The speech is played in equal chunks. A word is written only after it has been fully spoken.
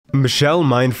Michelle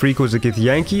Mindfreak was a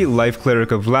Githyanki, life cleric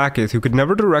of Vlaakith who could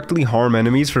never directly harm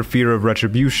enemies for fear of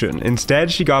retribution.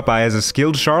 Instead, she got by as a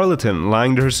skilled charlatan,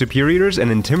 lying to her superiors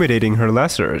and intimidating her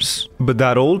lessers. But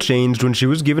that all changed when she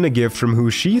was given a gift from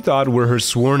who she thought were her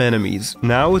sworn enemies.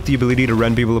 Now, with the ability to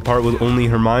rend people apart with only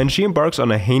her mind, she embarks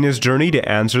on a heinous journey to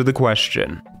answer the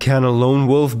question: can a lone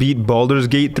wolf beat Baldur's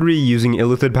Gate 3 using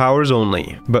Illithid powers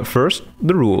only? But first,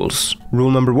 the rules. Rule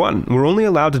number 1. We're only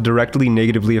allowed to directly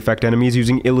negatively affect enemies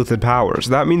using Illithid powers.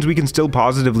 That means we can still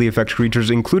positively affect creatures,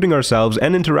 including ourselves,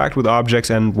 and interact with objects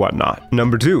and whatnot.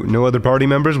 Number 2. No other party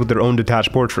members with their own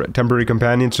detached portrait. Temporary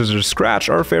companions such as Scratch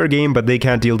are fair game, but they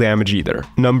can't deal damage either.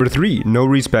 Number 3. No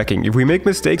respecking. If we make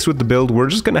mistakes with the build, we're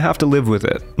just gonna have to live with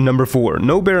it. Number 4.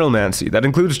 No barrelmancy. That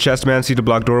includes chestmancy to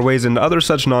block doorways and other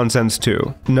such nonsense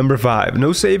too. Number 5.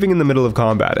 No saving in the middle of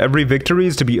combat. Every victory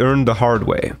is to be earned the hard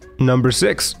way. Number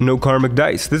 6. No karmic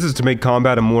dice. This is to make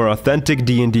combat a more authentic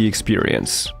D&D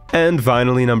experience. And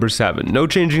finally, number 7, no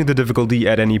changing the difficulty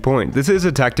at any point. This is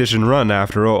a tactician run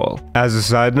after all. As a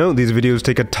side note, these videos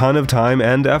take a ton of time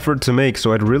and effort to make,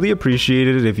 so I'd really appreciate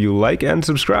it if you like and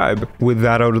subscribe. With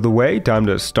that out of the way, time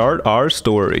to start our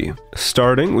story.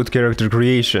 Starting with character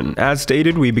creation. As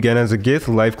stated, we began as a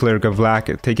Gith, life cleric of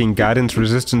Vlaakith, taking guidance,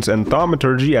 resistance, and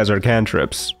thaumaturgy as our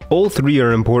cantrips. All 3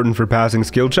 are important for passing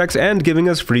skill checks and giving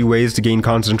us free ways to gain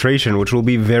concentration, which will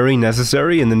be very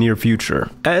necessary in the near future.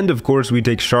 And of course, we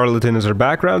take charlatan as our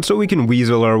background so we can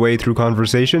weasel our way through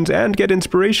conversations and get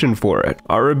inspiration for it.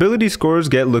 Our ability scores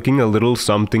get looking a little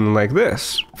something like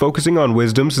this. Focusing on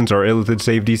wisdom, since our Illithid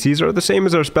save DCs are the same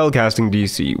as our spellcasting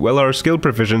DC, while our skill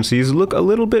proficiencies look a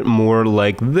little bit more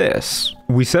like this.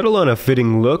 We settle on a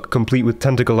fitting look, complete with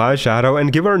tentacle eyeshadow,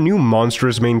 and give our new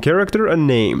monstrous main character a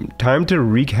name. Time to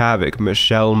wreak havoc,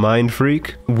 Michelle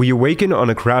Mindfreak. We awaken on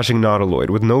a crashing nautiloid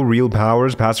with no real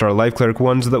powers past our life cleric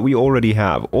ones that we already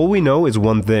have. All we know is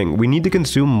one thing: we need to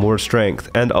consume more strength,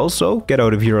 and also get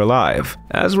out of here alive.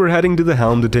 As we're heading to the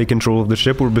helm to take control of the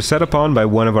ship, we're beset upon by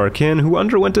one of our kin who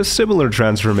underwent a similar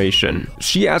transformation.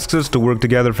 She asks us to work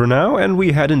together for now, and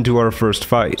we head into our first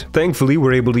fight. Thankfully,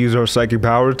 we're able to use our psychic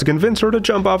powers to convince her to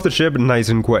jump off the ship nice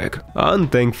and quick.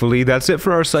 Unthankfully, that's it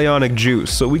for our psionic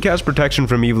juice, so we cast protection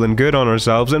from evil and good on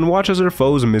ourselves and watch as our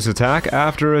foes miss attack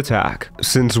after attack.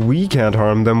 Since we can't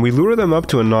harm them, we lure them up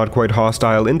to a not quite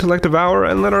hostile intellect devour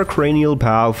and let our cranial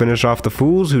pal finish off the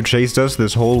fools who chased us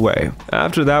this whole way.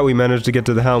 After that, we manage to get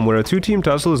to the helm where a 2-team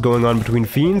tussle is going on between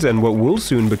fiends and what will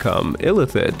soon become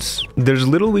Illithids. There's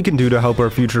little we can do to help our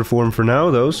future form for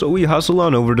now though, so we hustle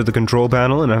on over to the control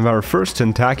panel and have our first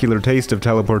tentacular taste of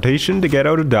teleportation to get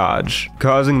out of dodge,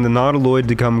 causing the nautiloid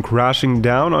to come crashing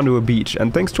down onto a beach,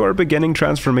 and thanks to our beginning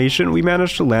transformation, we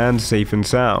managed to land safe and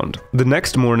sound. The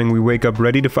next morning, we wake up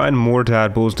ready to find more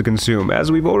tadpoles to consume,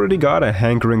 as we've already got a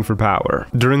hankering for power.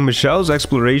 During Michelle's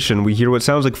exploration, we hear what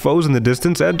sounds like foes in the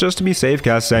distance, and just to be safe,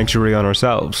 cast Sanctuary on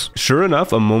ourselves. Sure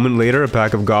enough, a moment later, a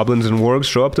pack of goblins and wargs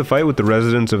show up to fight with the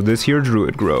residents of this here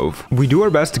druid grove. We do our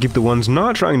best to keep the ones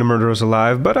not trying to murder us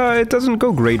alive, but it doesn't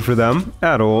go great for them,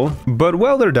 at all. But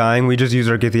while they're dying, we just use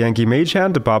our Githyanki mage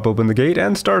hand to pop open the gate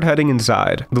and start heading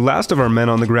inside. The last of our men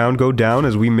on the ground go down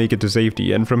as we make it to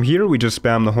safety, and from here we just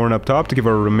spam the horn up top to give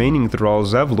our remaining thrall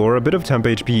Zevlor a bit of temp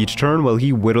HP each turn while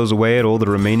he whittles away at all the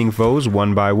remaining foes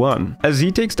one by one. As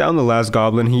he takes down the last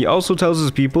goblin, he also tells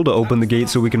his people to open the gate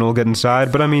so we can all get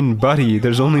inside, but I mean, buddy,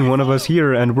 there's only one of us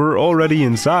here and we're already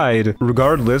inside.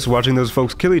 Regardless, watching those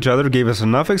folks kill each other gave us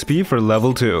enough XP for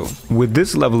level 2. With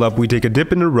this level up, we take a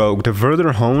dip into Rogue to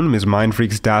further hone Ms.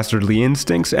 Mindfreak's dastardly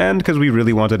instincts, and because we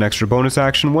really want an extra bonus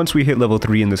action once we hit level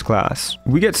 3 in this class.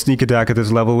 We get sneak attack at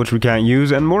this level, which we can't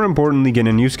use, and more importantly get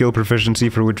a new skill proficiency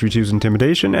for which we choose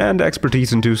intimidation, and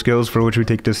expertise in 2 skills for which we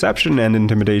take deception and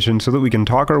intimidation so that we can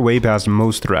talk our way past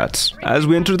most threats. As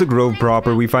we enter the grove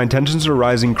proper, we find tensions are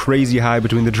rising crazy high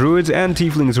between the druids and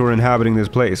tieflings who are inhabiting this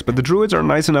place, but the druids are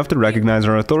nice enough to recognize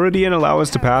our authority and allow us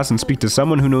to pass and speak to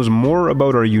someone who knows more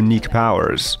about our unique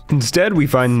powers. Instead, we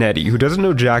find Nettie, who doesn't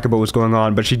know jack about what's going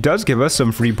on, but she does give us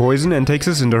some free poison and takes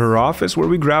us into her office where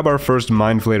we grab our first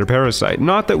Mind Flayer parasite.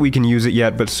 Not that we can use it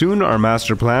yet, but soon our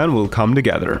master plan will come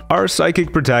together. Our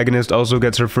psychic protagonist also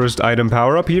gets her first item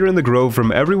power up here in the grove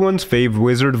from everyone's fave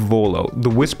wizard Volo, the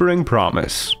Whispering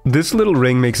Promise. This little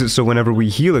ring makes it so whenever we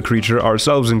heal a creature,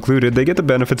 ourselves included, they get the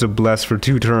benefits of Bless for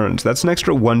 2 turns. That's an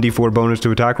extra 1d4 bonus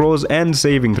to attack rolls and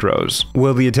saving throws.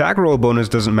 While the attack roll bonus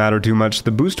doesn't matter too much,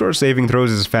 the boost to our saving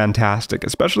throws is fantastic,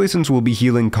 especially since we'll be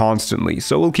healing constantly,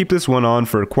 so we'll keep keep this one on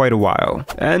for quite a while.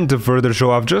 And to further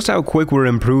show off just how quick we're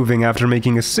improving after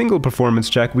making a single performance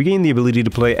check, we gain the ability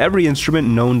to play every instrument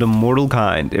known to mortal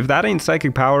kind. If that ain't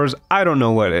psychic powers, I don't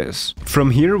know what is. From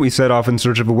here, we set off in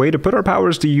search of a way to put our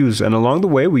powers to use, and along the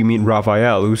way we meet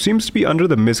Raphael, who seems to be under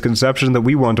the misconception that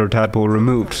we want our tadpole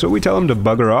removed, so we tell him to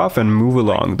bugger off and move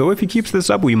along, though if he keeps this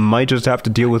up we might just have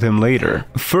to deal with him later.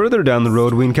 Further down the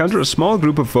road we encounter a small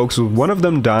group of folks with one of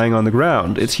them dying on the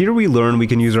ground. It's here we learn we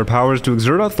can use our powers to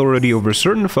exert authority over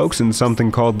certain folks in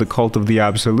something called the Cult of the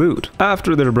Absolute.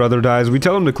 After their brother dies, we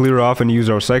tell him to clear off and use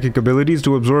our psychic abilities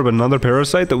to absorb another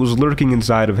parasite that was lurking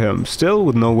inside of him, still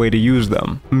with no way to use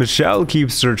them. Michelle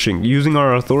keeps searching, using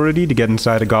our authority to get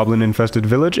inside a goblin-infested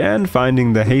village and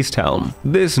finding the Haste Helm.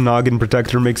 This noggin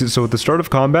protector makes it so at the start of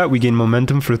combat we gain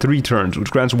momentum for 3 turns,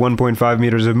 which grants 1.5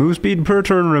 meters of move speed per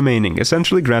turn remaining,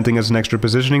 essentially granting us an extra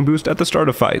positioning boost at the start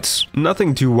of fights.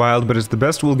 Nothing too wild, but it's the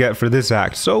best we'll get for this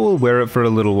act, so we'll wear it for a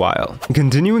little while.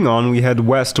 Continuing on, we head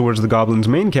west towards the goblins'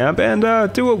 main camp and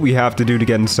do what we have to do to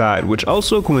get inside, which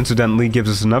also coincidentally gives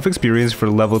us enough experience for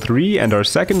level 3 and our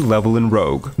second level in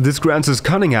Rogue. This grants us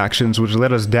cunning actions which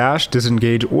let us dash,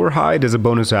 disengage, or hide as a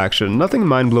bonus action. Nothing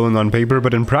mind-blowing on paper,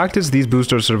 but in practice these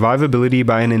boost our survivability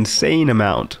by an insane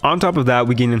amount. On top of that,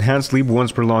 we gain enhanced sleep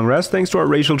once per long rest thanks to our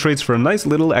racial traits for a nice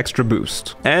little extra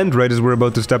boost. And right as we're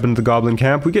about to step into the goblin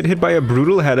camp, we get hit by a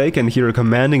brutal headache and hear a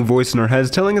commanding voice in our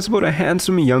heads telling us about a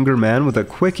handsome younger man with a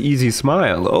quick, easy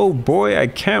smile. Oh boy, I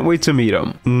can't wait to meet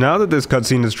him. Now that this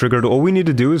cutscene is triggered, all we need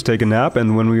to do is take a nap,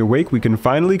 and when we awake we can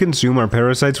finally consume our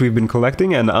parasites we've been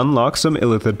collecting and unlock some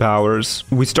Illithid powers.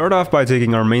 We start off by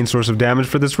taking our main source of damage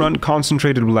for this run,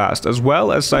 Concentrated Blast, as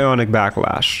well as Psionic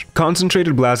Backlash.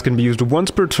 Concentrated Blast can be used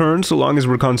once per turn so long as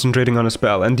we're concentrating on a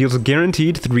spell, and deals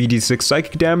guaranteed 3d6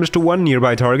 psychic damage to one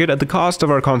nearby target at the cost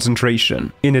of our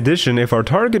concentration. In addition, if our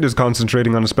target is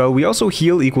concentrating on a spell, we also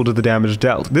heal equal to the damage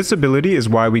dealt. This ability is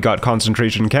why we got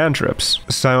concentration cantrips.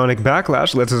 Psionic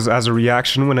Backlash lets us, as a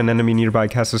reaction when an enemy nearby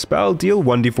casts a spell, deal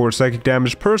 1d4 psychic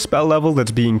damage per spell level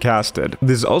that's being casted.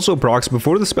 This also procs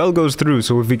before the spell goes through,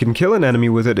 so if we can kill an enemy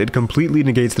with it, it completely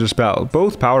negates their spell.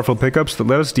 Both powerful pickups that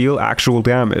let us deal actual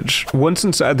damage. Once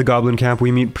inside the goblin camp,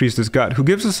 we meet Priestess Gut, who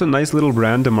gives us a nice little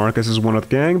brand to mark us as one of the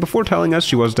gang before telling us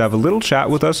she wants to have a little chat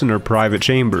with us in her private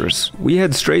chambers. We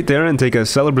head straight there and take a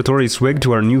celebratory swig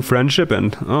to our new friendship,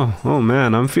 and oh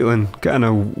man, I'm feeling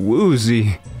kinda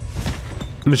woozy.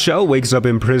 Michelle wakes up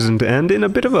imprisoned and in a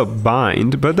bit of a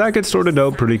bind, but that gets sorted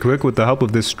out pretty quick with the help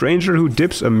of this stranger who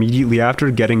dips immediately after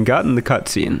getting Gut in the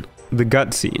cutscene. The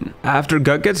Gut scene. After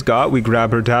Gut gets got, we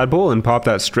grab her tadpole and pop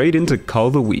that straight into Cull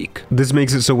the Weak. This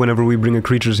makes it so whenever we bring a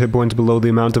creature's hit points below the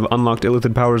amount of unlocked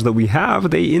Illithid powers that we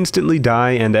have, they instantly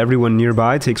die and everyone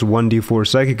nearby takes 1d4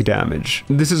 psychic damage.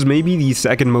 This is maybe the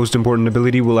second most important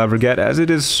ability we'll ever get, as it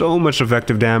is so much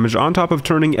effective damage on top of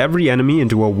turning every enemy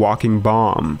into a walking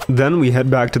bomb. Then we head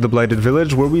back to the Blighted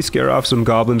Village where we scare off some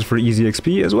goblins for easy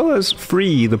XP as well as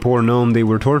free the poor gnome they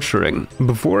were torturing.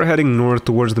 Before heading north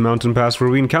towards the mountain pass where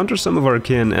we encounter some of our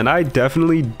kin, and I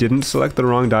definitely didn't select the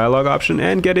wrong dialogue option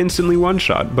and get instantly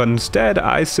one-shot, but instead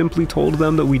I simply told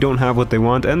them that we don't have what they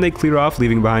want and they clear off,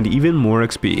 leaving behind even more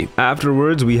XP.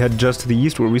 Afterwards we head just to the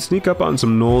east where we sneak up on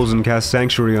some gnolls and cast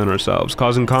Sanctuary on ourselves,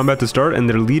 causing combat to start and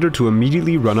their leader to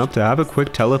immediately run up to have a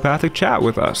quick telepathic chat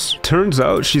with us. Turns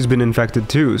out she's been infected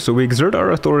too, so we exert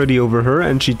our authority over her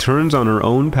and she turns on her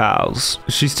own pals.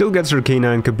 She still gets her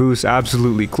canine caboose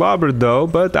absolutely clobbered though,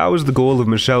 but that was the goal of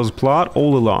Michelle's plot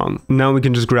all along. Now we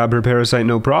can just grab her parasite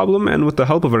no problem, and with the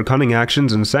help of our cunning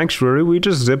actions and Sanctuary, we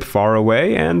just zip far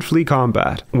away and flee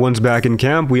combat. Once back in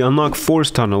camp, we unlock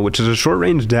Force Tunnel, which is a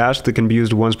short-range dash that can be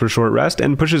used once per short rest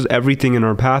and pushes everything in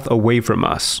our path away from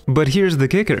us. But here's the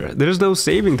kicker, there's no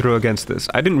saving throw against this.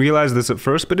 I didn't realize this at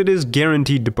first, but it is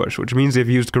guaranteed to push, which means if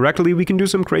used correctly, we can do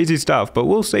some crazy stuff, but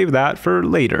we'll save that for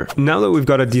later. Now that we've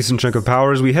got a decent chunk of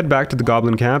powers, we head back to the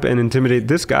goblin camp and intimidate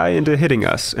this guy into hitting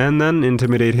us, and then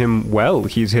intimidate him while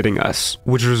he's hitting us.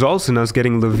 Which results in us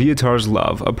getting Leviatar's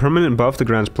Love, a permanent buff that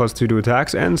grants +2 to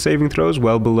attacks and saving throws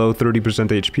well below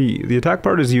 30% HP. The attack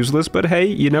part is useless, but hey,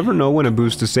 you never know when a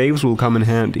boost to saves will come in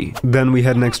handy. Then we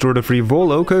head next door to free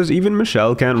Volo, cause even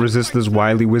Michelle can't resist this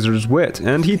wily wizard's wit,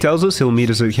 and he tells us he'll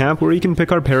meet us at camp where he can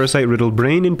pick our parasite-riddled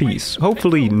brain in peace.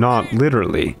 Hopefully not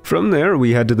literally. From there,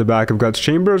 we head to the back of Gut's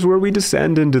chambers where we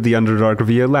descend into the Underdark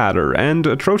via ladder, and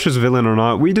atrocious villain or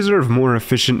not, we deserve more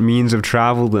efficient means of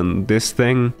travel than this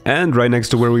thing. something. And right next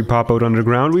to where we pop out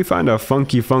underground, we find a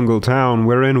funky fungal town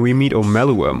wherein we meet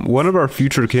Omeluum, one of our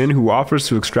future kin who offers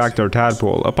to extract our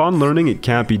tadpole. Upon learning it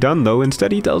can't be done though,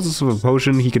 instead he tells us of a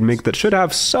potion he can make that should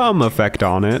have some effect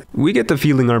on it. We get the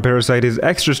feeling our parasite is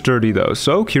extra sturdy though,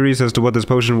 so curious as to what this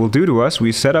potion will do to us,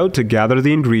 we set out to gather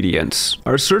the ingredients.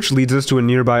 Our search leads us to a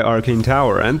nearby arcane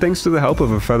tower, and thanks to the help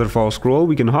of a Featherfall scroll,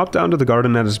 we can hop down to the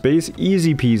garden at its base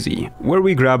easy peasy, where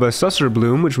we grab a Susser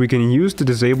Bloom which we can use to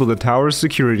disable the tower's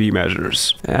security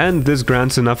measures. And this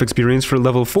grants enough experience for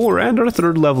level 4 and our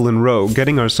 3rd level in Rogue,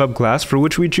 getting our subclass for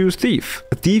which we choose Thief.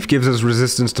 A Thief gives us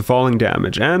resistance to falling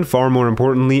damage, and far more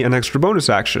importantly, an extra bonus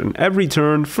action, every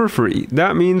turn for free.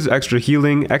 That means extra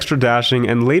healing, extra dashing,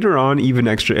 and later on even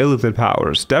extra Illithid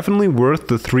powers, definitely worth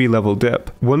the 3-level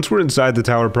dip. Once we're inside the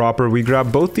tower proper, we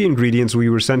grab both the ingredients we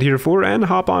were sent here for and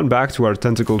hop on back to our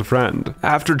tentacled friend.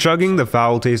 After chugging the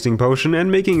foul-tasting potion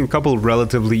and making a couple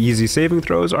relatively easy saving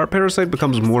throws, our parasite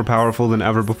becomes more powerful than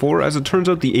ever before, as it turns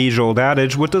out the age-old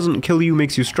adage, what doesn't kill you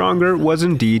makes you stronger, was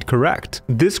indeed correct.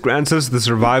 This grants us the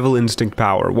survival instinct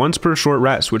power, once per short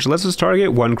rest, which lets us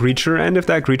target one creature, and if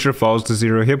that creature falls to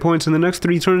 0 hit points in the next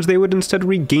 3 turns, they would instead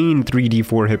regain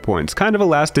 3d4 hit points. Kind of a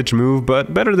last-ditch move,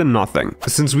 but better than nothing.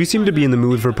 Since we seem to be in the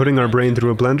mood for putting our brain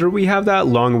through a blender, we have that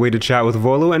long-awaited chat with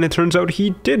Volo, and it turns out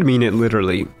he did mean it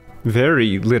literally.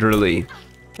 Very literally.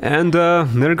 And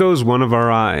there goes one of our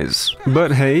eyes.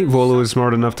 But hey, Volo is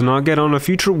smart enough to not get on a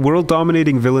future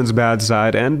world-dominating villain's bad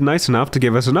side, and nice enough to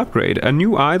give us an upgrade, a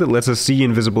new eye that lets us see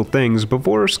invisible things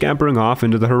before scampering off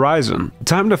into the horizon.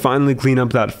 Time to finally clean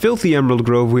up that filthy emerald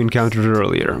grove we encountered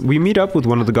earlier. We meet up with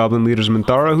one of the goblin leaders,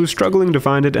 Minthara, who's struggling to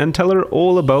find it, and tell her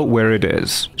all about where it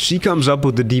is. She comes up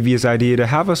with the devious idea to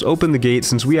have us open the gate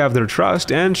since we have their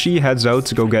trust, and she heads out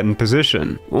to go get in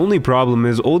position. Only problem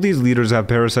is all these leaders have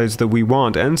parasites that we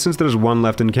want, and since there's one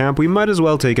left in camp, we might as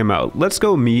well take him out. Let's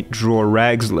go meet Dror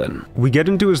Ragzlin. We get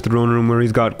into his throne room where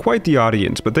he's got quite the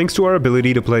audience, but thanks to our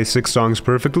ability to play 6 songs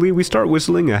perfectly, we start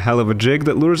whistling a hell of a jig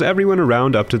that lures everyone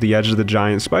around up to the edge of the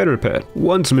giant spider pit.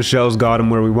 Once Michelle's got him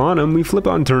where we want him, we flip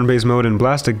on turn-based mode and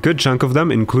blast a good chunk of them,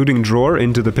 including Dror,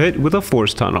 into the pit with a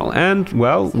force tunnel, and,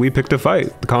 well, we picked a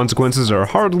fight. The consequences are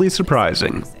hardly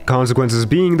surprising. Consequences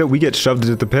being that we get shoved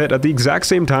into the pit at the exact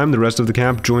same time the rest of the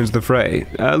camp joins the fray.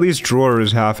 At least Dror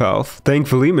is half health.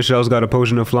 Thankfully, Michelle's got a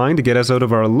potion of flying to get us out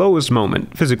of our lowest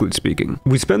moment, physically speaking.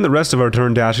 We spend the rest of our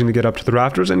turn dashing to get up to the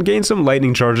rafters and gain some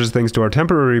lightning charges thanks to our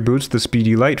temporary boots, the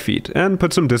Speedy Light feat, and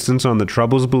put some distance on the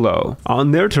troubles below.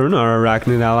 On their turn, our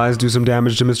arachnid allies do some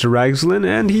damage to Mr. Ragzlin,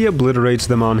 and he obliterates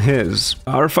them on his.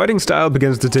 Our fighting style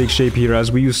begins to take shape here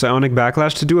as we use Psionic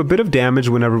Backlash to do a bit of damage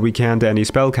whenever we can to any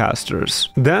spellcasters.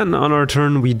 Then, on our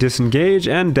turn, we disengage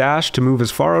and dash to move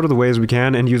as far out of the way as we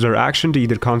can and use our action to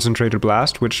either Concentrated Blast,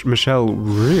 which Michelle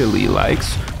really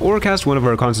likes, or cast one of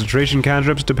our concentration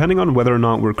cantrips depending on whether or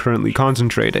not we're currently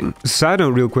concentrating. Side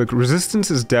note real quick, Resistance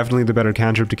is definitely the better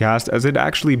cantrip to cast as it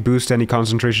actually boosts any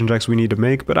concentration checks we need to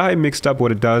make, but I mixed up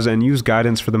what it does and use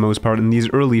Guidance for the most part in these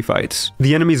early fights.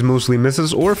 The enemies mostly miss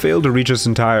us or fail to reach us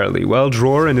entirely, while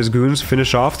Dror and his goons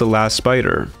finish off the last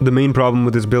spider. The main problem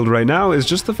with this build right now is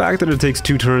just the fact that it takes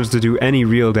 2 turns to do any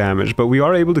real damage, but we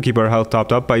are able to keep our health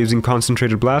topped up by using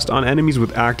Concentrated Blast on enemies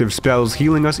with active spells,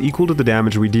 healing us equal to the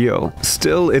damage we deal.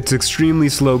 Still, it's extremely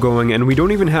slow going, and we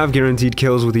don't even have guaranteed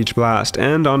kills with each blast,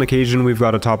 and on occasion we've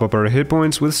got to top up our hit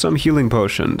points with some healing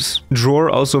potions. Dror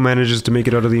also manages to make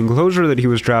it out of the enclosure that he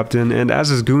was trapped in, and as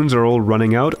his goons are all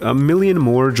running out, a million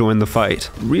more join the fight.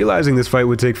 Realizing this fight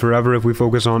would take forever if we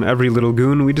focus on every little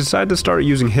goon, we decide to start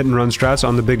using hit and run strats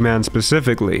on the big man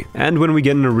specifically. And when we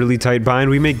get in a really tight bind,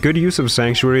 we make good use of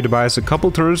Sanctuary to buy us a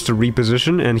couple turns to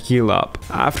reposition and heal up.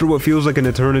 After what feels like an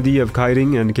eternity of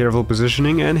kiting and careful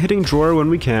positioning and hitting Dror when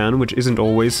we can, which isn't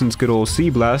always since good old Sea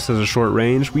Blast has a short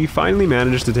range, we finally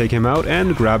manage to take him out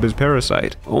and grab his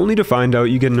parasite. Only to find out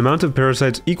you get an amount of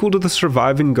parasites equal to the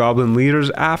surviving goblin leaders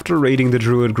after raiding the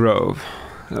Druid Grove.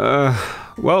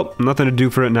 Well, nothing to do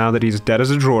for it now that he's dead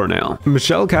as a drawer nail.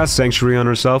 Michelle casts Sanctuary on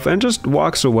herself and just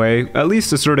walks away, at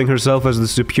least asserting herself as the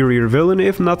superior villain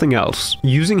if nothing else.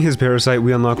 Using his parasite,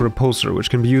 we unlock Repulsor, which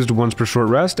can be used once per short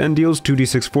rest and deals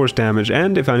 2d6 force damage,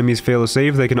 and if enemies fail a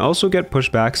save, they can also get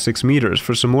pushed back 6 meters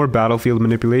for some more battlefield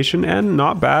manipulation and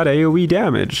not bad AoE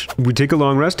damage. We take a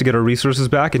long rest to get our resources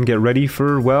back and get ready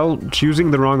for, well,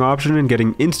 choosing the wrong option and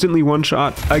getting instantly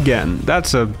one-shot again.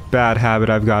 That's a bad habit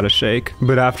I've gotta shake.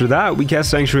 But after that, we cast cast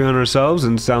Sanctuary on ourselves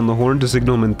and sound the horn to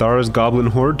signal Minthara's goblin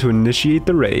horde to initiate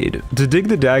the raid. To dig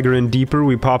the dagger in deeper,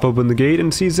 we pop open the gate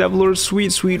and see Zevlor's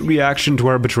sweet reaction to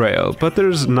our betrayal, but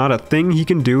there's not a thing he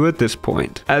can do at this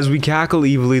point. As we cackle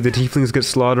evilly, the tieflings get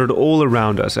slaughtered all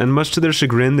around us, and much to their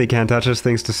chagrin, they can't touch us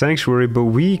thanks to Sanctuary, but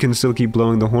we can still keep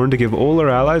blowing the horn to give all our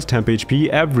allies temp HP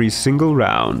every single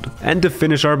round. And to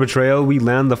finish our betrayal, we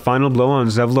land the final blow on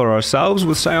Zevlor ourselves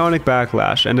with Psionic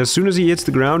Backlash, and as soon as he hits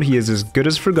the ground, he is as good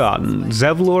as forgotten.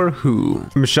 Zevlor who?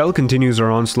 Michelle continues our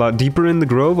onslaught deeper in the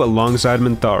grove alongside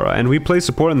Minthara, and we play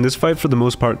support in this fight for the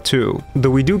most part too. Though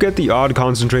we do get the odd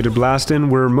concentrated blast in,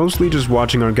 we're mostly just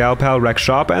watching our gal pal wreck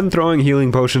shop and throwing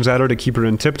healing potions at her to keep her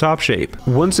in tip-top shape.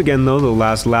 Once again though, the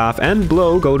last laugh and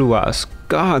blow go to us.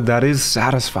 God, that is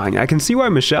satisfying. I can see why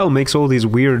Michelle makes all these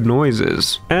weird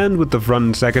noises. And with the front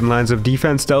and second lines of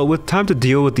defense dealt with, time to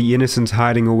deal with the innocents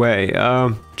hiding away.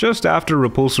 Just after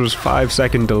Repulsor's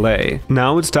 5-second delay.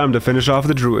 Now it's time to finish off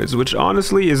the druids, which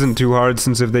honestly isn't too hard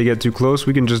since if they get too close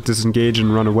we can just disengage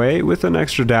and run away with an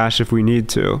extra dash if we need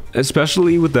to.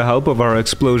 Especially with the help of our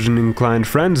explosion-inclined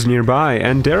friends nearby,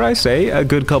 and dare I say, a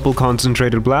good couple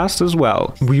concentrated blasts as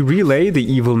well. We relay the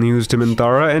evil news to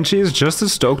Minthara and she is just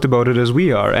as stoked about it as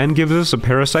we are, and gives us a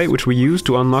parasite which we use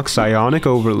to unlock Psionic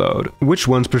Overload, which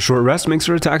once per short rest makes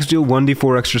her attacks deal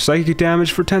 1d4 extra psychic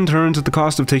damage for 10 turns at the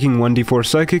cost of taking 1d4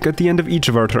 psychic at the end of each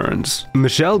of our turns.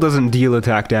 Michelle doesn't deal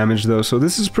attack damage though, so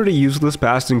this is pretty useless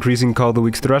past increasing Call the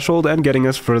Weak's threshold and getting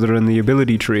us further in the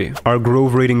ability tree. Our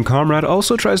grove raiding comrade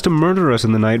also tries to murder us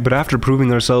in the night, but after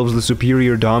proving ourselves the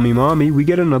superior Dommy Mommy, we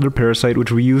get another parasite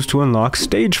which we use to unlock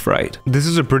Stage Fright. This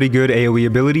is a pretty good AoE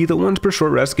ability that once per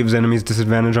short rest gives enemies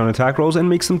disadvantage on attack rolls and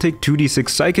makes them take 2d6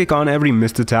 psychic on every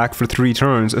missed attack for 3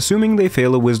 turns, assuming they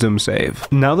fail a wisdom save.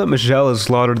 Now that Michelle has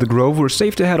slaughtered the grove, we're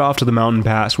safe to head off to the mountain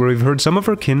pass, where we've heard some of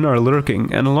our kin are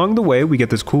lurking, and along the way we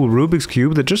get this cool Rubik's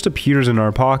Cube that just appears in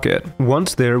our pocket.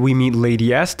 Once there, we meet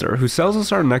Lady Esther, who sells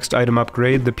us our next item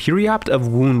upgrade, the Periapt of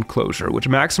Wound Closure, which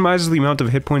maximizes the amount of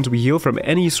hit points we heal from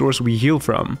any source we heal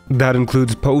from. That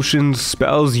includes potions,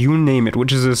 spells, you name it,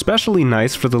 which is especially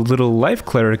nice for the little life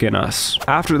cleric in us.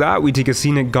 After that, we take a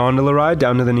scenic gondola ride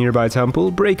down to the nearby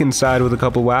temple, break inside with a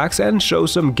couple whacks, and show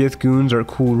some Gith goons our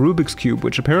cool Rubik's Cube,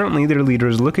 which apparently their leader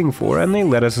is looking for, and they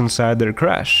let us inside their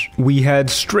creche. We head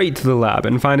straight to the lab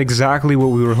and find exactly what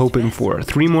we were hoping for: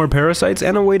 3 more parasites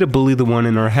and a way to bully the one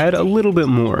in our head a little bit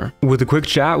more. With a quick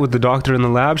chat with the doctor in the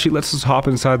lab, she lets us hop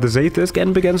inside the Zaithisk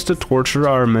and begins to torture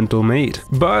our mental mate.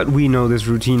 But we know this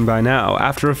routine by now.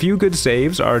 After a few good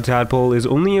saves, our tadpole is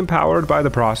only empowered by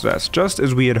the process, just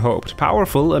as we had hoped,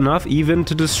 powerful enough even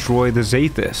to destroy the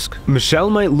Zaithisk. Michelle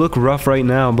might look rough right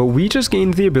now, but we just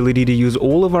gained the ability to use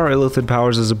all of our Illithid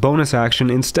powers as a bonus action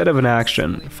instead of an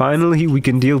action. Finally, we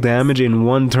can deal damage in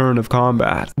 1 turn of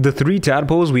combat. The 3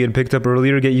 tadpoles we had picked up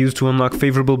earlier get used to unlock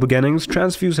Favorable Beginnings,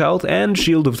 Transfuse Health, and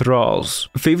Shield of Thralls.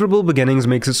 Favorable Beginnings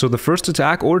makes it so the first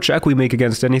attack or check we make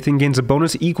against anything gains a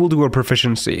bonus equal to our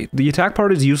proficiency. The attack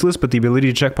part is useless, but the ability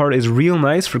to check part is real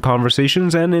nice for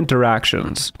conversations and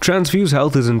interactions. Transfuse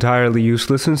Health is entirely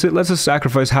useless since it lets us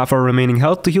sacrifice half our remaining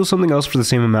health to heal something else for the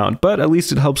same amount, but at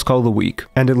least it helps call the weak.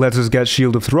 And it lets us get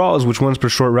Shield of Thralls, which once per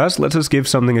short rest lets us give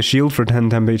something a shield for 10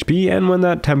 temp HP, and when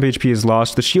that temp HP is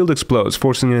lost, the shield explodes,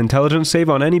 forcing an intelligence save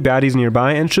on any baddies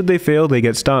nearby, and should they fail, they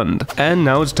get stunned. And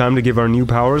now it's time to give our new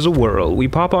powers a whirl. We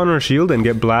pop on our shield and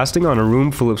get blasting on a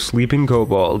room full of sleeping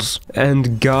kobolds.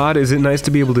 And god, is it nice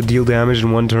to be able to deal damage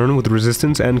in 1 turn with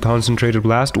resistance and concentrated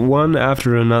blast, one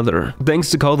after another. Thanks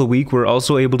to Call the Weak, we're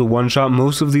also able to one-shot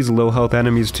most of these low health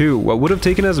enemies too. What would have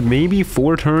taken us maybe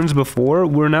 4 turns before,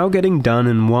 we're now getting done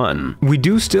in 1. We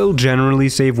do still generally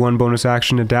save 1 bonus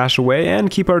action to dash away and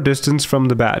keep our distance from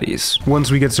the baddies.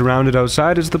 Once we get surrounded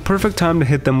outside, it's the perfect time to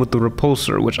hit them with the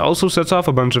Repulsor, which also sets off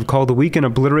a bunch of Call the Weak and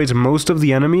obliterates most of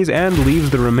the enemies and leaves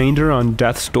the remainder on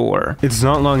death's door. It's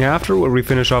not long after where we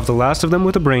finish off the last of them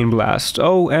with a Brain Blast.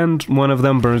 Oh, and one of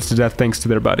them burns to death thanks to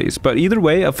their buddies. But either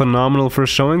way, a phenomenal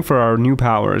first showing for our new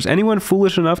powers. Anyone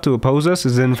foolish enough to oppose us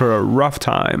is in for a rough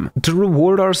time. To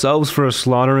reward ourselves for a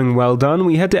slaughtering well done,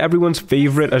 we head to everyone's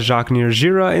favorite Ajaknir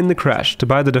Jira in the creche to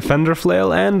buy the Defender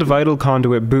Flail and Vital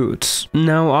Conduit boots.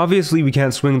 Now obviously we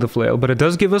can't swing the Flail, but it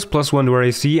does give us +1 to our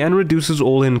AC and reduces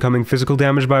all incoming physical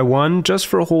damage by 1 just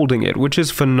for holding it, which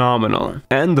is phenomenal.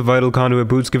 And the Vital Conduit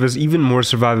boots give us even more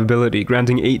survivability,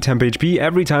 granting 8 temp HP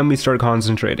every time we start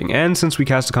concentrating, and since we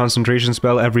cast a concentration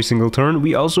spell every single turn,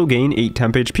 we also gain 8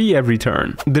 temp HP every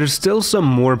turn. There's still some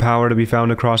more power to be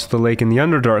found across the lake in the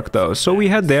Underdark though, so we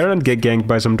head there and get ganked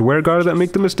by some Dwergar that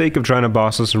make the mistake of trying to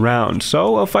boss us around,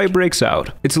 so a fight breaks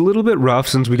out. It's a little bit rough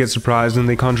since we get surprised and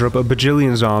they conjure up a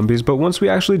bajillion zombies, zombies, but once we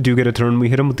actually do get a turn, we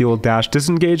hit them with the old dash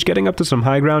disengage, getting up to some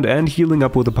high ground and healing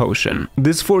up with a potion.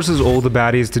 This forces all the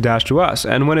baddies to dash to us,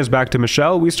 and when it's back to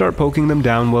Michelle, we start poking them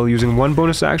down while using one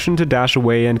bonus action to dash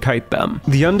away and kite them.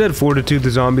 The undead fortitude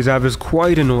the zombies have is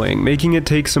quite annoying, making it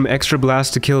take some extra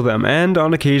blasts to kill them, and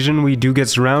on occasion we do get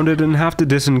surrounded and have to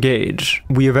disengage.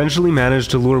 We eventually manage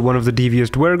to lure one of the devious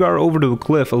Dwergar over to a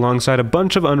cliff alongside a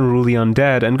bunch of unruly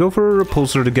undead and go for a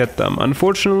repulsor to get them.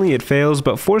 Unfortunately it fails,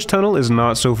 but Force Tunnel is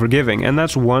not so forgiving, and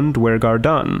that's one Dwergar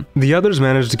done. The others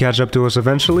manage to catch up to us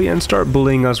eventually and start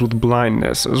bullying us with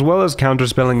blindness, as well as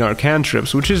counterspelling our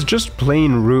cantrips, which is just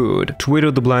plain rude. To wait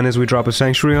out the blindness, we drop a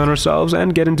sanctuary on ourselves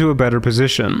and get into a better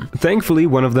position. Thankfully,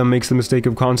 one of them makes the mistake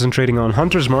of concentrating on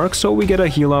Hunter's Mark, so we get a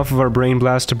heal off of our Brain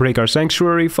Blast to break our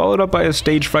sanctuary, followed up by a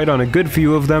stage fright on a good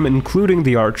few of them, including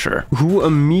the Archer, who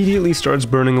immediately starts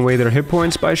burning away their hit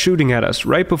points by shooting at us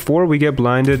right before we get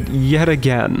blinded yet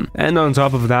again. And on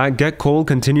top of that, Get Cold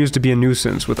continues to be a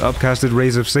nuisance, with upcasted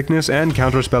Rays of Sickness and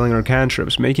counterspelling our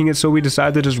cantrips, making it so we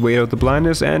decide to just wait out the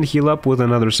blindness and heal up with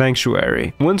another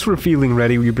sanctuary. Once we're feeling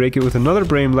ready, we break it with another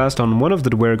Brain Blast on one of the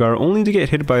Dwergar, only to get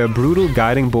hit by a brutal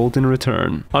guiding bolt in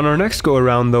return. On our next go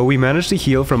around though, we manage to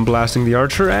heal from blasting the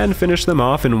Archer and finish them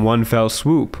off in one fell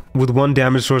swoop. With one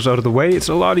damage source out of the way, it's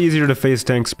a lot easier to face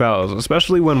tank spells,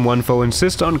 especially when one foe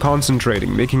insists on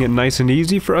concentrating, making it nice and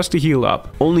easy for us to heal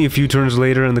up. Only a few turns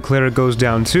later and the cleric goes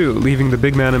down too, leaving the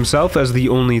big man himself as the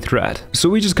only threat. So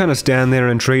we just kinda stand there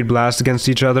and trade blasts against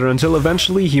each other until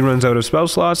eventually he runs out of spell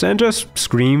slots and just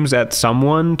screams at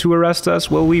someone to arrest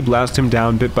us while we blast him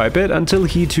down bit by bit until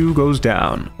he too goes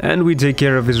down. And we take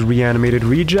care of his reanimated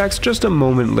rejects just a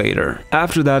moment later.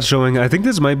 After that showing, I think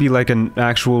this might be like an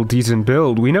actual decent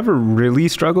build. We never really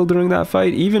struggled during that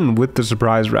fight, even with the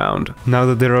surprise round. Now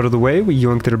that they're out of the way, we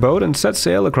yoink their boat and set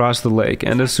sail across the lake,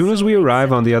 and as soon as we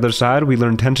arrive on the other side, we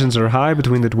learn tensions are high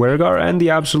between the Dwergar and the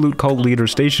absolute cult leader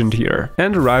stationed here.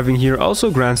 And arriving here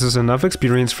also grants us enough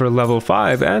experience for level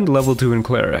 5 and level 2 in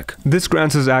Cleric. This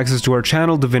grants us access to our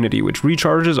Channel Divinity, which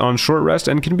recharges on short rest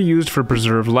and can be used for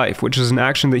Preserve Life, which is an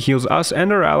action that heals us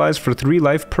and our allies for 3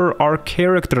 life per our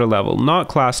character level, not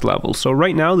class level, so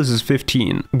right now this is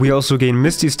 15. We also gain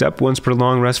Misty Step once per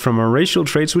long rest from our racial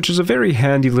traits, which is a very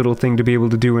handy little thing to be able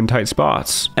to do in tight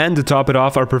spots. And to top it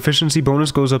off, our proficiency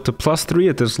bonus goes up to +3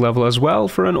 at this level as well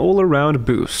for an all-around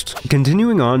boost.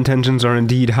 Continuing on, tensions are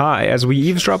indeed high as we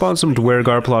eavesdrop on some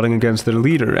Dwergar plotting against their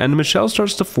leader, and Michelle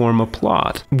starts to form a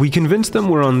plot. We convince them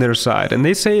we're on their side, and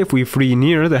they say if we free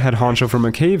Nier, the head honcho from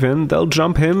a cave-in, they'll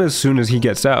jump him as soon as he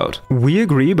gets out. We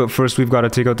agree, but first we've got to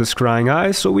take out the scrying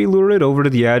eye, so we lure it over to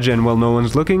the edge and while no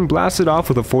one's looking, blast it off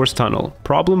with a force tunnel.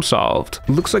 Problem solved.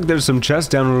 Looks like there's some chests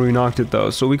down where we knocked it though,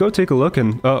 so we go take a look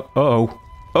and oh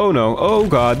no, oh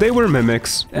god, they were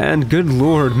mimics. And good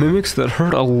lord, mimics that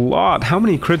hurt a lot. How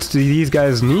many crits do these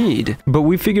guys need? But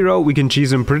we figure out we can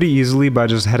cheese them pretty easily by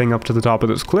just heading up to the top of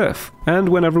this cliff. And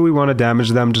whenever we want to damage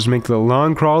them, just make the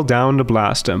long crawl down to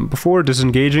blast them, before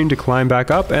disengaging to climb back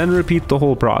up and repeat the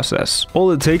whole process.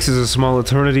 All it takes is a small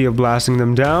eternity of blasting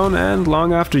them down, and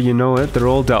long after you know it, they're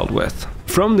all dealt with.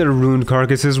 From their ruined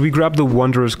carcasses, we grab the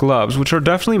Wondrous Gloves, which are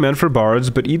definitely meant for bards,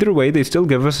 but either way they still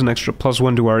give us an extra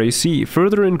 +1 to our AC,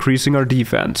 further increasing our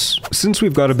defense. Since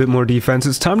we've got a bit more defense,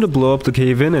 it's time to blow up the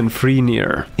cave-in and free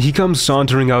Nier. He comes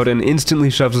sauntering out and instantly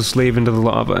shoves a slave into the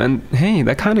lava, and hey,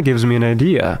 that kinda gives me an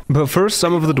idea. But first,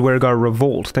 some of the Dwergar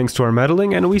revolt, thanks to our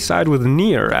meddling, and we side with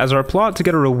Nier, as our plot to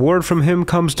get a reward from him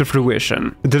comes to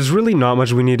fruition. There's really not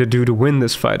much we need to do to win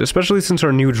this fight, especially since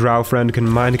our new drow friend can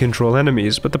mind control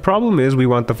enemies, but the problem is we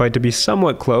want the fight to be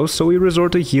somewhat close, so we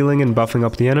resort to healing and buffing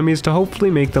up the enemies to hopefully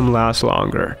make them last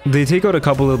longer. They take out a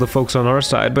couple of the folks on our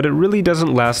side, but it really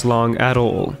doesn't last long at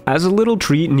all. As a little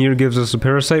treat, Nier gives us a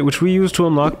parasite which we use to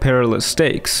unlock perilous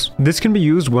stakes. This can be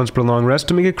used once per long rest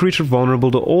to make a creature vulnerable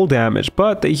to all damage,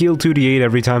 but they heal 2d8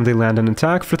 every time they land an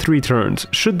attack for 3 turns,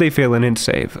 should they fail an int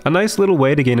save. A nice little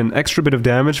way to gain an extra bit of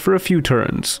damage for a few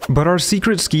turns. But our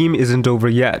secret scheme isn't over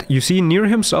yet. You see, Nier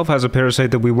himself has a parasite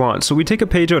that we want, so we take a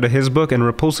page out of his book and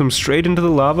repulse him straight into the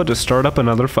lava to start up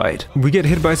another fight. We get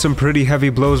hit by some pretty heavy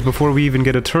blows before we even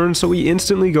get a turn, so we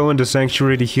instantly go into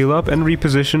Sanctuary to heal up and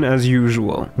reposition as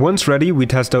usual. Once ready, we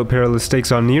test out Perilous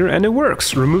Stakes on Nier, and it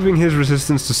works, removing his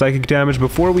resistance to psychic damage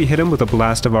before we hit him with a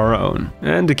blast of our own.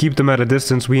 And to keep them at a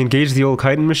distance, we engage the old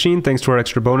chitin machine thanks to our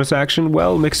extra bonus action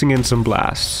while mixing in some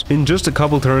blasts. In just a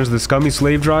couple turns, the scummy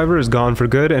slave driver is gone for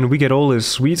good, and we get all his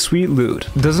sweet loot.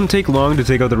 Doesn't take long to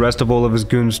take out the rest of all of his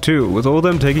goons too, with all of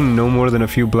them taking no more than a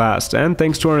few blasts, and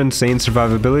thanks to our insane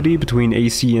survivability between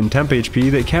AC and temp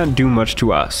HP, they can't do much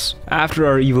to us. After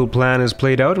our evil plan is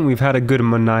played out and we've had a good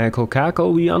maniacal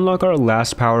cackle, we unlock our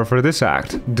last power for this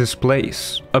act,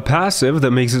 Displace. A passive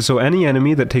that makes it so any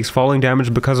enemy that takes falling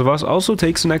damage because of us also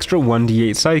takes an extra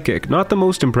 1d8 psychic. Not the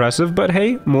most impressive, but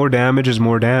hey, more damage is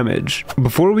more damage.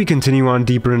 Before we continue on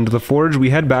deeper into the forge, we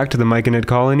head back to the Myconid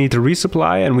colony to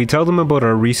resupply, and we tell them about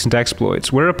our recent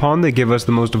exploits, whereupon they give us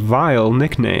the most vile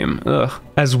nickname,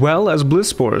 as well as Bliss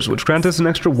Spores, which grant us an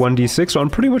extra 1d6 on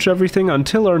pretty much everything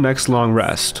until our next long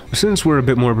rest. Since we're a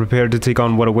bit more prepared to take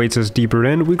on what awaits us deeper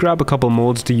in, we grab a couple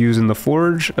molds to use in the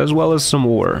forge, as well as some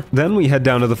ore. Then we head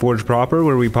down to the forge proper,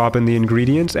 where we pop in the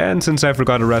ingredients, and since I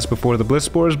forgot to rest before the Bliss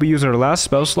Spores, we use our last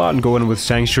spell slot and go in with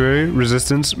Sanctuary,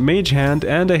 Resistance, Mage Hand,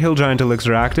 and a Hill Giant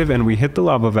Elixir active, and we hit the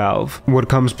lava valve. What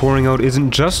comes pouring out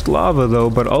isn't just lava though,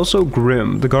 but also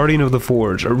Grim, the Guardian of the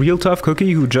Forge, a real tough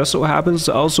cookie who just so happens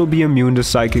to also be immune to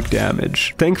psychic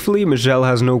damage. Thankfully, Michelle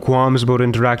has no qualms about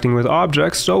interacting with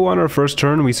objects, so on our first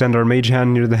turn we send our Mage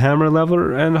Hand near the hammer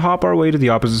lever and hop our way to the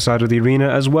opposite side of the arena,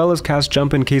 as well as cast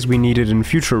Jump in case we need it in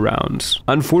future rounds.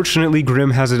 Unfortunately,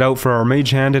 Grim has it out for our Mage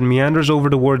Hand and meanders over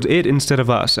towards it instead of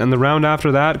us, and the round after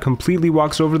that completely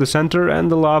walks over the center and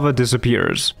the lava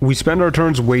disappears. We spend our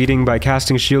turns waiting by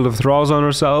casting Shield of Thralls on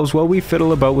ourselves while we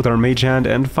fiddle about with our Mage Hand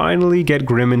and finally get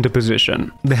Grim into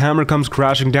position. The hammer comes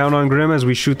crashing down on Grim as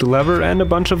we shoot the lever, and a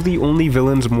bunch of the only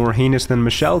villains more heinous than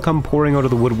Michelle come pouring out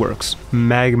of the woodworks.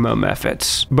 Magma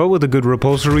Mephits. But with a good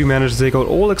repulsor we manage to take out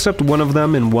all except one of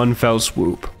them in one fell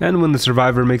swoop. And when the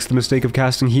survivor makes the mistake of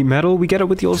casting Heat Metal, we get it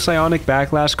with the old psionic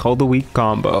backlash called the weak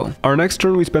combo. Our next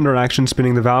turn we spend our action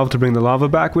spinning the valve to bring the lava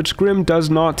back, which Grim does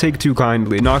not take too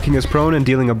kindly, knocking us prone and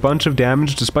dealing a bunch of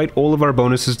damage despite all of our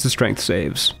bonuses to strength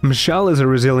saves. Michelle is a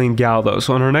resilient gal though,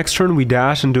 so on our next turn we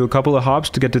dash and do a couple of hops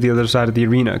to get to the other side of the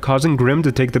arena, causing Grim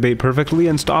to take the bait perfectly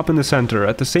and stop in the center.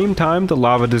 At the same time, the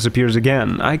lava disappears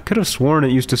again. I could have sworn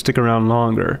it used to stick around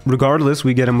longer. Regardless,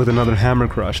 we get him with another hammer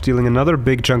crush, dealing another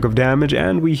big chunk of damage,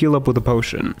 and we heal up with a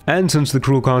potion. And since the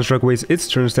cruel construct waits its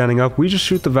turn standing up, we just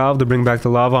shoot the valve to bring back the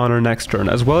lava on our next turn,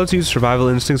 as well as use survival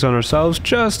instincts on ourselves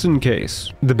just in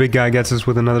case. The big guy gets us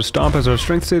with another stomp as our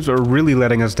strength saves are really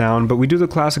letting us down, but we do the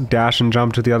classic dash and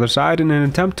jump to the other side in an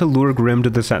attempt to lure Grim to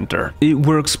the center. It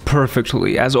works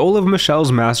perfectly, as all of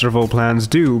Michelle's masterful plans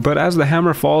do, but as the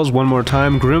hammer falls one more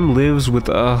time, Grim lives with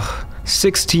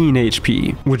 16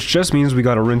 HP, which just means we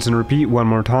gotta rinse and repeat one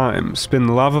more time. Spin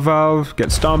the lava valve,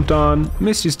 get stomped on,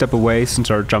 Misty step away since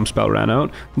our jump spell ran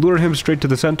out, lure him straight to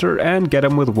the center, and get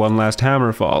him with one last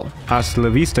hammer fall. Hasta la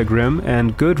vista, Grim,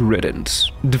 and good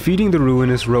riddance. Defeating the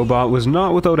ruinous robot was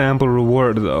not without ample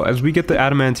reward though, as we get the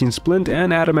Adamantine Splint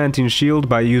and Adamantine Shield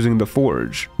by using the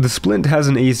Forge. The Splint has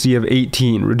an AC of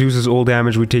 18, reduces all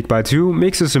damage we take by 2,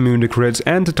 makes us immune to crits,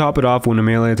 and to top it off, when a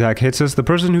melee attack hits us, the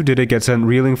person who did it gets sent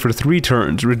reeling for 3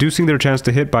 turns, reducing their chance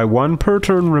to hit by 1 per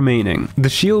turn remaining. The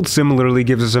shield similarly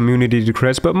gives us immunity to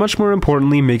crits, but much more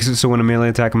importantly makes it so when a melee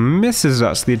attack misses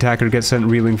us, the attacker gets sent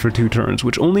reeling for 2 turns,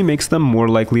 which only makes them more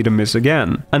likely to miss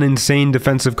again. An insane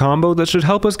defensive combo that should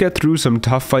help us get through some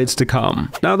tough fights to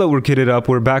come. Now that we're kitted up,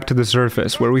 we're back to the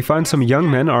surface, where we find some young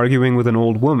men arguing with an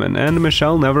old woman, and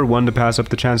Michelle, never one to pass up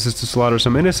the chances to slaughter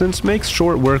some innocents, makes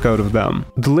short work out of them.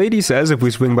 The lady says if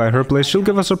we swing by her place, she'll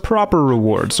give us a proper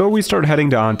reward, so we start heading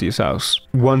to Auntie's house.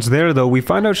 Once there though, we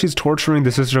find out she's torturing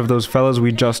the sister of those fellas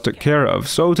we just took care of,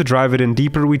 so to drive it in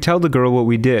deeper, we tell the girl what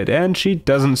we did, and she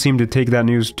doesn't seem to take that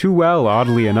news too well,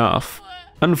 oddly enough.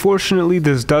 Unfortunately,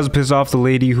 this does piss off the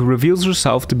lady, who reveals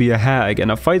herself to be a hag,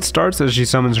 and a fight starts as she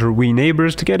summons her wee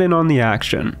neighbors to get in on the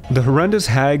action. The horrendous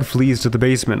hag flees to the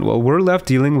basement while we're left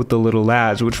dealing with the little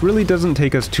lads, which really doesn't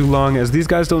take us too long as these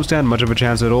guys don't stand much of a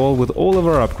chance at all with all of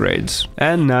our upgrades.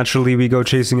 And naturally we go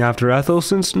chasing after Ethel,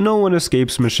 since no one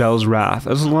escapes Michelle's wrath,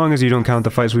 as long as you don't count the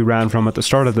fights we ran from at the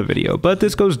start of the video, but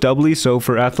this goes doubly so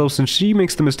for Ethel since she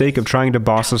makes the mistake of trying to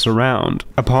boss us around.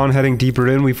 Upon heading deeper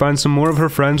in, we find some more of her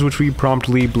friends which we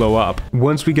promptly blow up.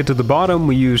 Once we get to the bottom,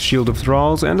 we use Shield of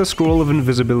Thralls and a Scroll of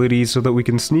Invisibility so that we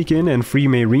can sneak in and free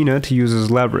Mayrina to use as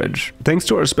leverage. Thanks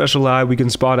to our special eye, we can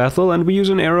spot Ethel, and we use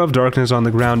an Arrow of Darkness on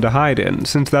the ground to hide in.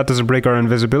 Since that doesn't break our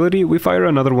invisibility, we fire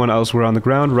another one elsewhere on the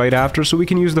ground right after so we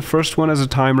can use the first one as a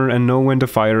timer and know when to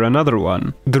fire another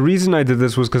one. The reason I did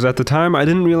this was because at the time I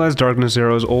didn't realize Darkness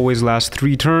Arrows always last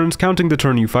 3 turns, counting the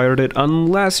turn you fired it,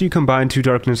 unless you combine 2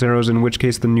 Darkness Arrows, in which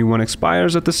case the new one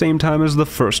expires at the same time as the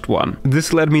first one. This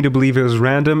This led me to believe it was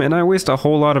random, and I waste a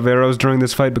whole lot of arrows during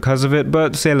this fight because of it,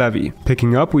 but c'est la vie.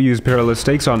 Picking up, we use Perilous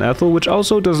Stakes on Ethel, which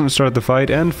also doesn't start the fight,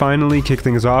 and finally kick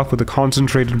things off with a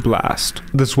concentrated blast.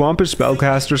 The Swampish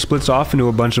spellcaster splits off into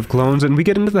a bunch of clones, and we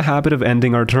get into the habit of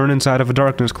ending our turn inside of a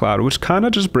darkness cloud, which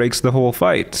kinda just breaks the whole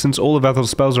fight, since all of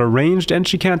Ethel's spells are ranged and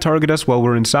she can't target us while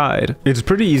we're inside. It's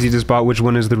pretty easy to spot which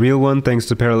one is the real one thanks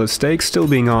to Perilous Stakes still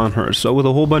being on her, so with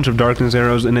a whole bunch of darkness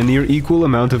arrows and a near equal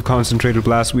amount of concentrated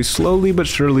blasts, we slowly but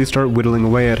surely start whittling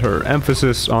away at her,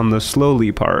 emphasis on the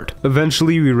slowly part.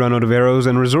 Eventually we run out of arrows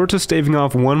and resort to staving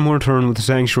off one more turn with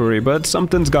Sanctuary, but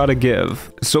something's gotta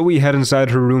give. So we head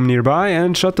inside her room nearby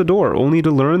and shut the door, only to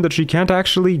learn that she can't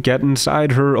actually get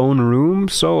inside her own room,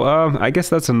 so I guess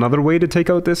that's another way to take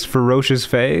out this ferocious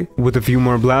fae. With a few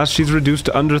more blasts, she's reduced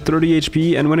to under 30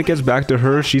 HP, and when it gets back to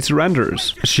her, she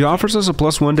surrenders. She offers us a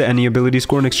 +1 to any ability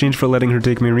score in exchange for letting her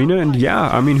take Marina, and yeah,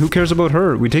 I mean, who cares about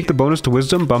her? We take the bonus to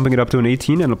Wisdom, bumping it up to an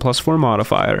 18 and a +4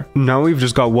 modifier. Now we've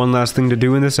just got one last thing to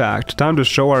do in this act. Time to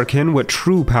show our kin what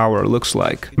true power looks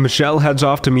like. Michelle heads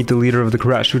off to meet the leader of the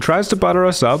Koresh, who tries to butter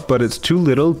us up, but it's too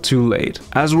little, too late.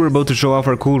 As we're about to show off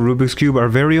our cool Rubik's Cube, our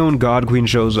very own God Queen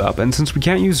shows up, and since we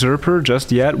can't usurp her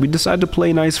just yet, we decide to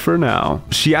play nice for now.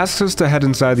 She asks us to head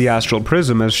inside the Astral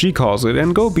Prism, as she calls it,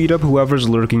 and go beat up whoever's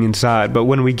lurking inside, but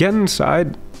when we get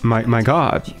inside, my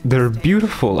god, they're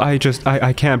beautiful. I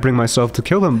can't bring myself to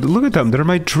kill them. Look at them, they're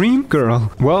my dream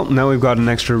girl. Well, now we've got an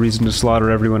extra reason to slaughter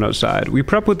everyone outside. We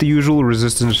prep with the usual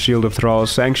Resistance Shield of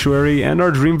Thrall's Sanctuary, and our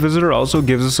Dream Visitor also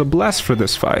gives us a bless for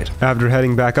this fight. After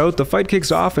heading back out, the fight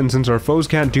kicks off, and since our foes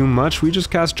can't do much, we just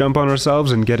cast Jump on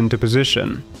ourselves and get into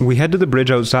position. We head to the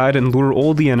bridge outside and lure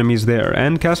all the enemies there,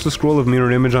 and cast a Scroll of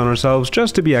Mirror Image on ourselves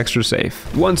just to be extra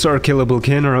safe. Once our killable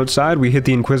kin are outside, we hit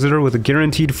the Inquisitor with a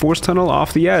guaranteed Force Tunnel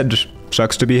off the edge.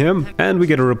 Sucks to be him. And we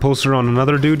get a repulsor on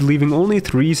another dude, leaving only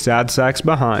 3 sad sacks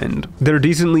behind. They're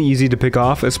decently easy to pick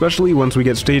off, especially once we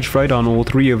get stage fright on all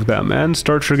 3 of them, and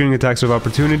start triggering attacks of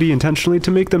opportunity intentionally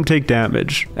to make them take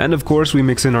damage. And of course we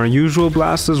mix in our usual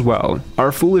blasts as well.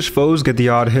 Our foolish foes get the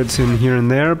odd hits in here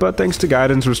and there, but thanks to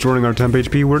guidance restoring our temp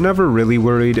HP, we're never really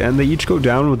worried, and they each go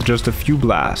down with just a few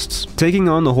blasts. Taking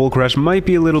on the whole crash might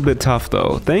be a little bit tough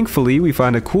though. Thankfully we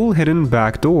find a cool hidden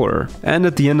back door, and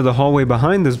at the end of the hallway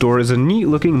behind this door is a neat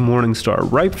looking morning star,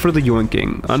 ripe for the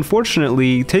yoinking.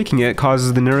 Unfortunately, taking it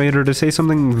causes the narrator to say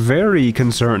something very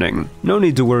concerning. No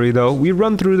need to worry though, we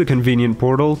run through the convenient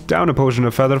portal, down a potion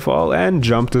of Featherfall, and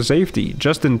jump to safety,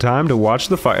 just in time to watch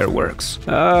the fireworks.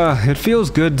 It feels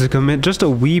good to commit just a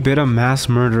wee bit of mass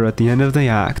murder at the end of the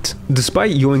act.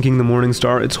 Despite yoinking the morning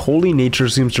star, its holy nature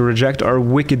seems to reject our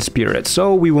wicked spirit,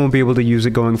 so we won't be able to use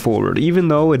it going forward, even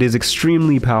though it is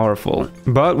extremely powerful.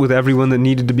 But with everyone that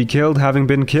needed to be killed having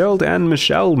been killed, and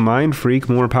Michelle, Mind Freak,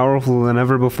 more powerful than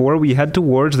ever before, we head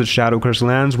towards the Shadowcurse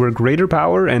lands where greater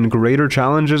power and greater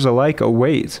challenges alike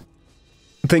await.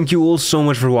 Thank you all so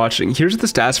much for watching. Here's the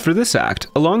stats for this act,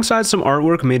 alongside some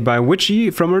artwork made by Witchy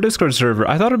from our Discord server.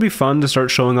 I thought it'd be fun to start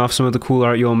showing off some of the cool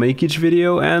art you'll make each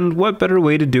video, and what better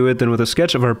way to do it than with a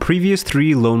sketch of our previous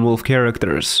 3 Lonewolf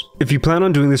characters. If you plan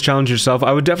on doing this challenge yourself,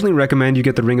 I would definitely recommend you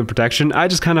get the Ring of Protection. I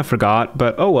just kinda forgot,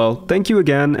 but oh well. Thank you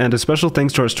again, and a special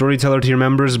thanks to our Storyteller tier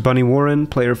members, Bunny Warren,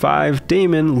 Player 5,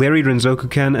 Damon, Larry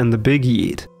Renzoku-ken, and the Big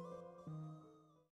Yeet.